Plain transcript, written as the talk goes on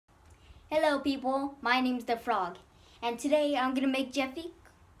Hello people, my name's the Frog, and today I'm gonna make Jeffy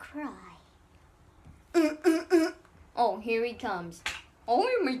cry. Oh, here he comes. Oh,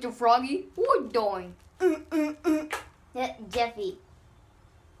 hey, Mr. Froggy, what you doing? Jeffy,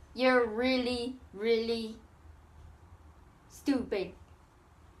 you're really, really stupid.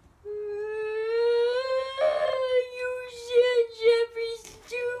 You said Jeffy's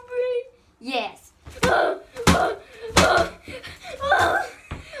stupid? Yes.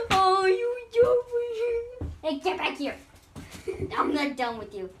 Oh, you stupid. Hey, get back here. I'm not done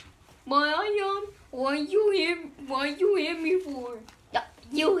with you. Why you hit me for?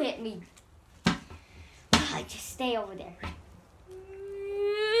 You hit me. Just stay over there.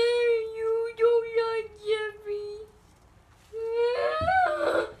 You don't like Jeffy.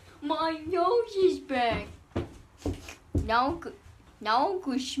 My nose is back. Now I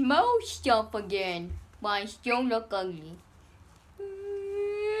can smell stuff again, but I still look ugly.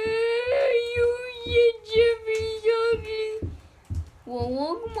 You said Jeffy's ugly. Well,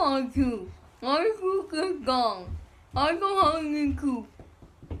 what am I do? My cook is gone. I go home and cook.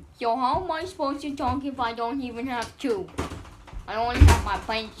 So how am I supposed to talk if I don't even have two? I only have my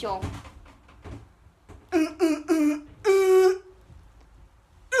pencil.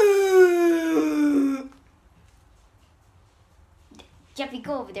 Jeffy,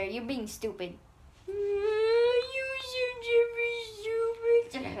 go over there. You're being stupid. You said Jeffy's stupid.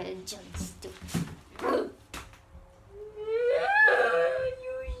 Jeffy's stupid.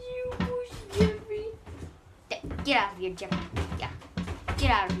 Jeffy. Get out of here, Jeffy. Yeah.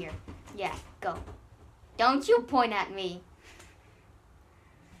 Get out of here. Yeah, go. Don't you point at me.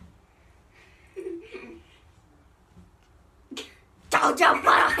 Don't jump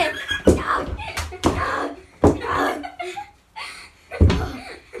on him. No.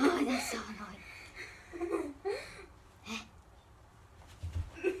 Oh, that's so annoying.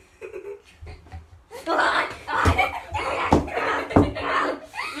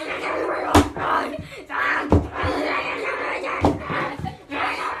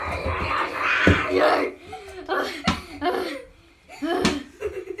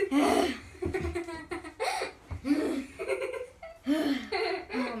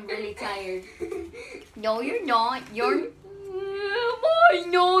 I'm really tired. No, you're not. You're... My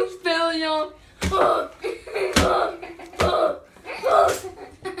nose fell off.